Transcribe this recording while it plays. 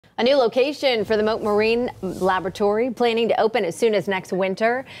A new location for the Mote Marine Laboratory, planning to open as soon as next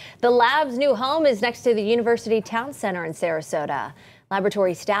winter. The lab's new home is next to the University Town Center in Sarasota.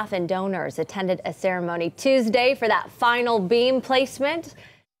 Laboratory staff and donors attended a ceremony Tuesday for that final beam placement.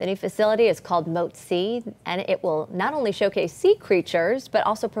 The new facility is called Mote Sea, and it will not only showcase sea creatures, but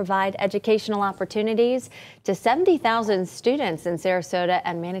also provide educational opportunities to 70,000 students in Sarasota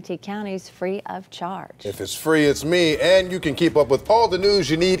and Manatee counties free of charge. If it's free, it's me, and you can keep up with all the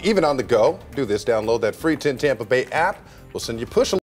news you need, even on the go. Do this, download that free 10 Tampa Bay app. We'll send you push